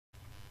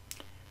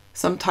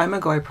Some time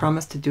ago I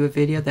promised to do a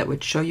video that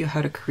would show you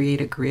how to create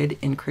a grid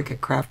in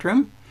Cricut Craft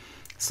Room.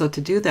 So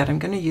to do that I'm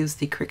going to use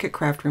the Cricut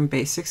Craft Room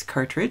Basics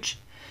cartridge,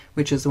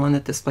 which is the one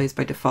that displays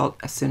by default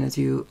as soon as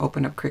you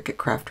open up Cricut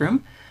Craft Room.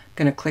 I'm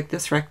going to click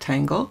this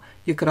rectangle.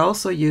 You could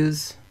also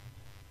use,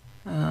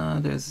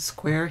 there's a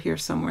square here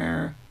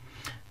somewhere,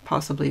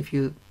 possibly if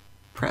you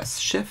press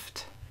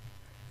Shift.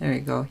 There you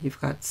go, you've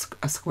got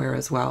a square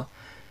as well.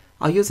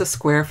 I'll use a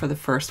square for the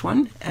first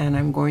one, and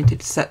I'm going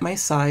to set my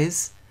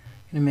size.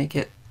 I'm going to make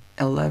it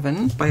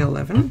 11 by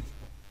 11.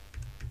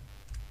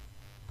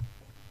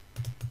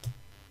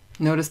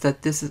 Notice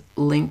that this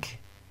link,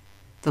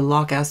 the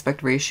lock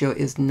aspect ratio,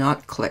 is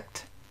not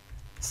clicked.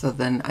 So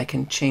then I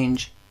can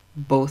change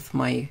both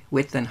my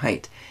width and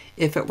height.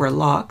 If it were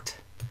locked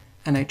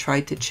and I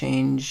tried to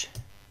change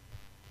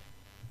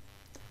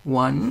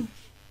one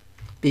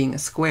being a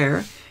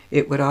square,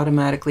 it would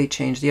automatically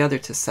change the other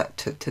to set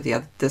to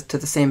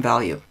the same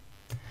value.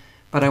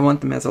 But I want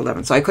them as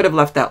 11. So I could have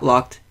left that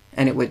locked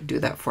and it would do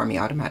that for me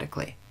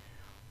automatically.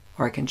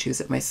 Or I can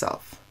choose it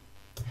myself.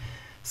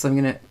 So I'm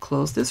going to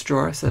close this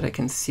drawer so that I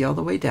can see all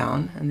the way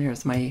down, and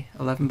there's my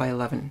 11 by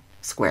 11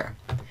 square.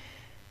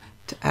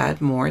 To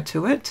add more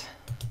to it,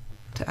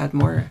 to add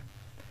more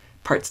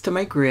parts to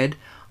my grid,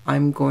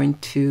 I'm going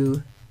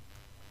to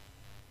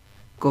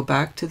go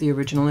back to the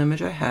original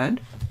image I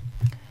had,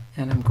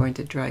 and I'm going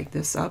to drag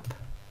this up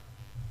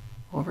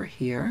over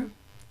here.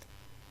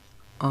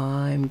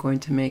 I'm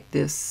going to make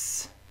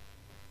this,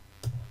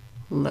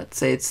 let's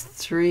say it's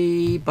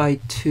 3 by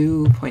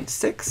 2.6,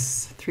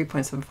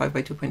 3.75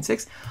 by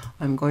 2.6.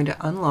 I'm going to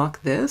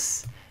unlock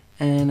this,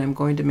 and I'm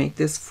going to make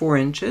this 4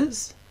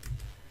 inches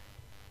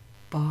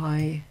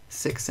by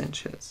 6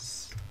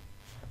 inches.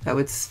 That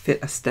would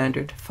fit a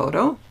standard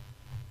photo.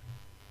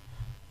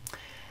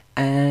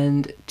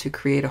 And to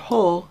create a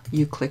hole,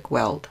 you click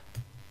Weld.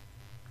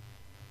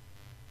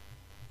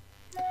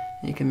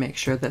 You can make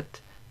sure that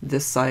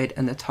this side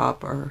and the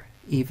top are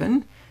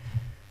even.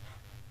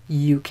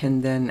 You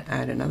can then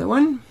add another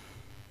one.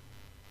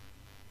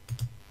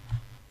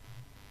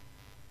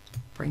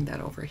 Bring that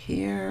over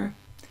here.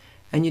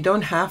 And you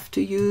don't have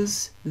to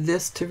use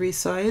this to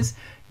resize.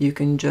 You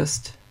can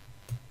just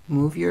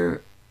move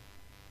your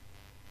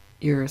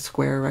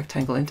square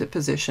rectangle into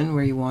position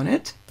where you want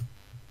it.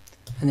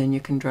 And then you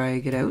can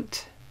drag it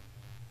out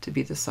to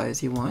be the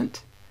size you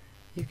want.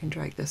 You can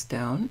drag this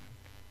down.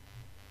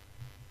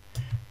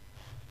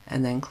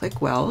 And then click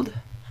Weld.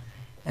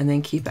 And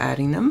then keep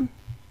adding them.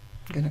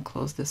 I'm going to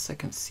close this so I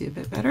can see a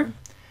bit better.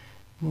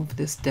 Move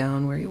this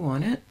down where you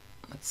want it.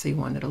 Let's say you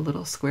want it a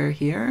little square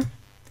here.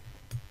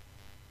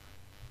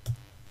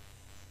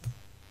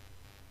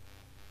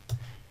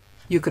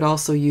 You could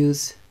also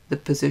use the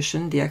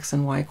position, the X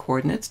and Y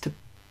coordinates, to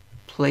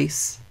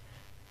place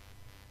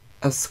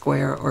a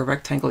square or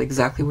rectangle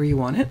exactly where you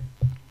want it.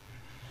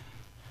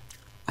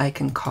 I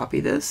can copy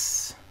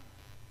this.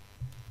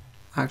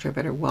 Actually, I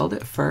better weld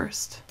it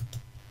first.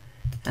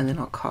 And then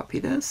I'll copy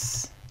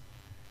this.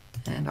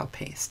 And I'll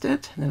paste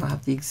it, and then I'll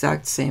have the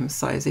exact same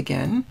size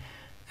again,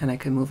 and I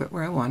can move it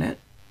where I want it.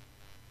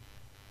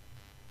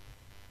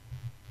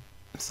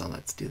 So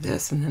let's do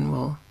this, and then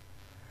we'll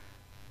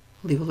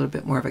leave a little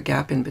bit more of a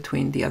gap in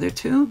between the other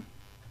two.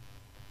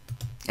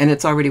 And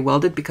it's already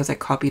welded because I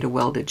copied a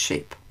welded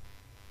shape.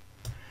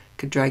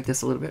 Could drag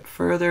this a little bit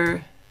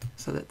further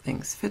so that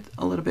things fit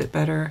a little bit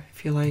better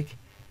if you like.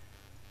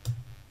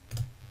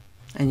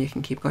 And you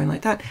can keep going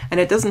like that. And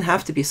it doesn't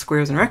have to be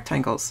squares and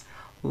rectangles.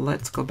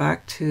 Let's go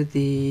back to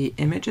the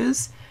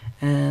images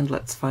and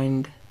let's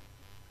find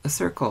a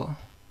circle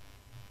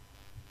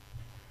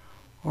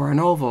or an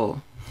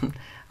oval.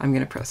 I'm going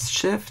to press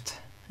Shift,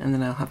 and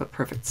then I'll have a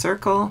perfect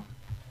circle.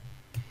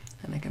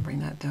 And I can bring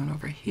that down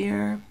over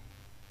here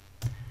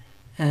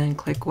and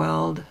click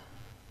Weld.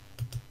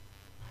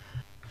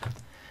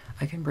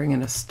 I can bring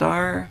in a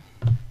star,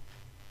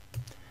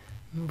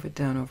 move it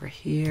down over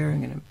here.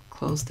 I'm going to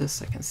close this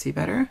so I can see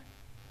better.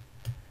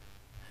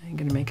 I'm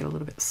going to make it a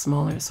little bit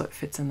smaller so it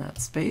fits in that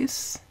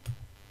space.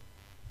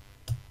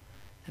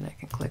 And I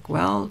can click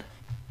Weld.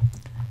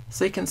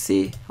 So you can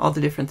see all the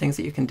different things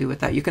that you can do with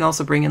that. You can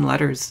also bring in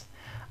letters.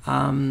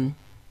 Let's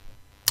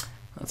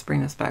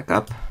bring this back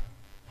up.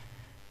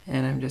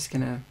 And I'm just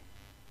going to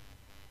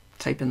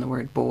type in the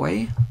word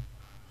boy.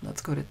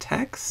 Let's go to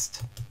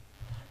text.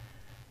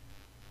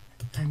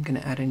 I'm going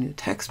to add a new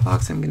text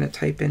box. I'm going to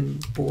type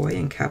in boy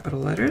in capital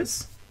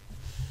letters.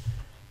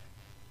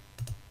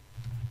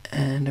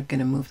 And I'm going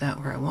to move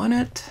that where I want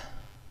it.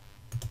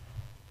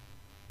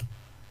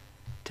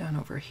 Down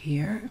over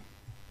here.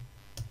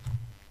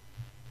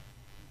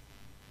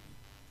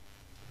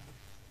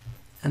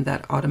 And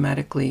that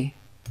automatically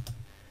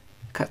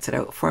cuts it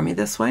out for me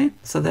this way,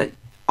 so that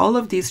all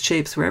of these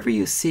shapes, wherever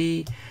you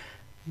see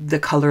the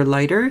color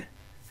lighter,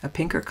 a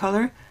pinker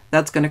color,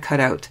 that's going to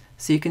cut out.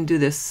 So you can do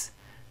this.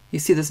 You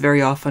see this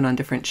very often on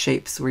different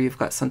shapes where you've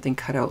got something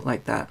cut out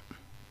like that.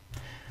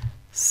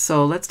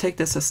 So let's take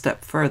this a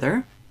step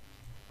further.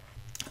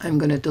 I'm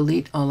going to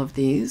delete all of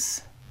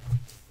these.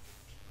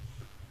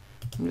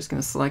 I'm just going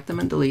to select them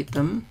and delete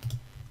them.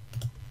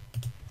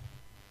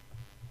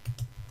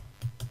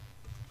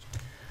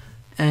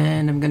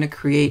 and I'm going to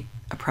create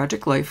a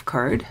Project Life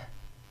card.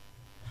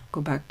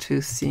 Go back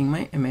to seeing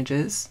my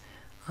images.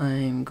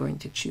 I'm going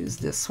to choose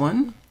this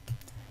one,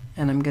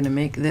 and I'm going to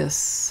make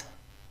this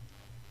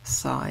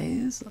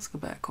size. Let's go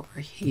back over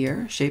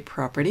here, shape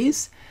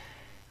properties.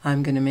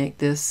 I'm going to make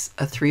this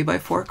a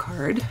 3x4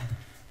 card.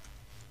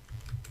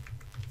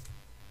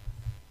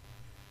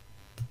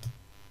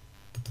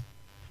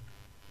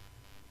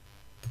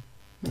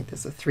 Make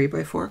this a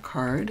 3x4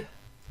 card.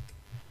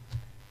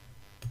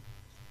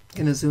 I'm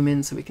going to zoom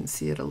in so we can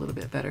see it a little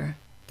bit better.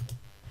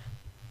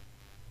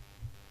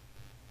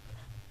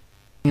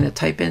 I'm going to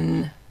type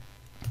in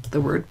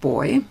the word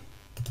boy.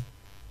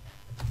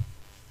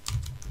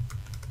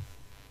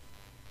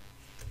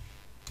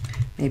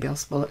 Maybe I'll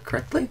spell it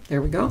correctly.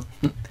 There we go.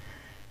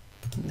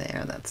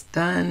 There, that's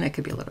done. It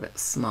could be a little bit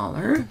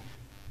smaller.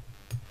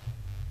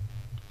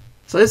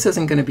 So this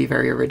isn't going to be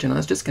very original.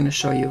 It's just going to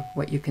show you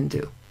what you can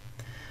do.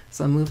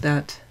 So I'll move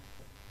that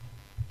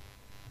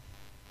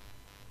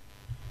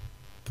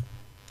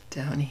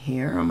down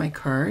here on my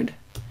card.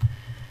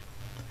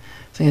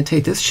 So I'm going to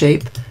take this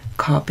shape,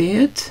 copy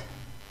it,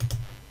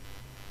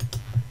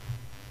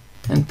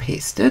 and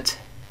paste it.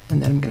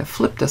 And then I'm going to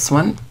flip this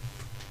one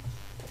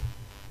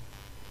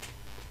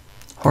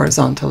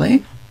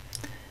horizontally.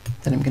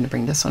 Then I'm going to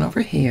bring this one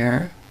over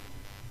here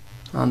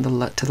on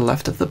the to the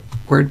left of the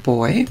word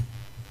boy.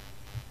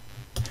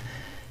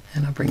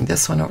 And I'll bring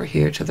this one over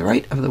here to the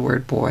right of the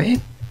word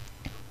boy.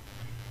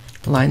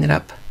 Line it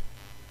up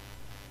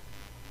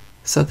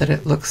so that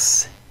it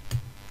looks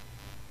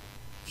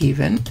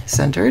even,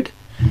 centered.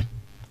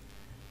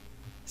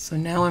 So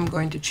now I'm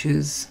going to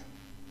choose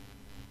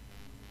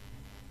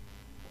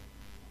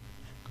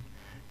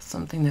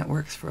something that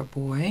works for a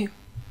boy.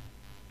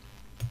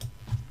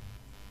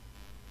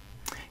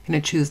 I'm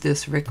going to choose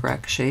this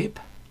rickrack shape.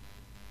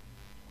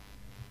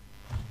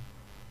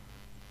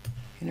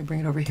 I'm going to bring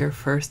it over here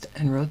first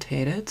and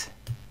rotate it,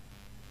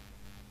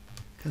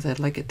 because I'd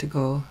like it to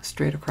go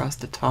straight across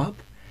the top.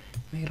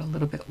 Make it a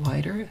little bit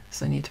wider,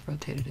 so I need to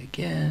rotate it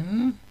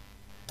again.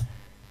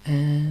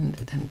 And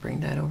then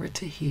bring that over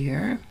to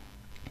here.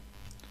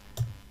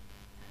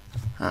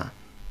 But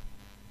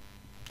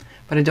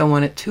I don't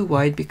want it too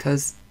wide,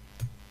 because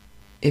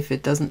if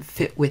it doesn't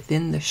fit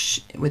within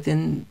the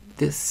within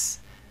this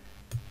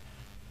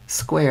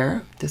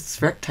square,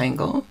 this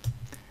rectangle,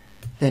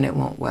 then it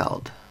won't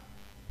weld.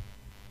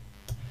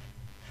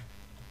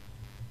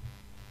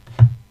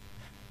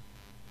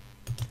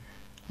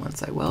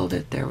 Once I weld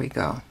it, there we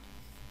go.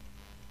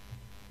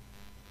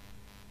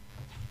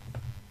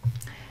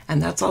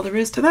 And that's all there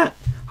is to that.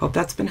 Hope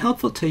that's been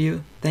helpful to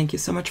you. Thank you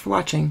so much for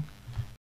watching.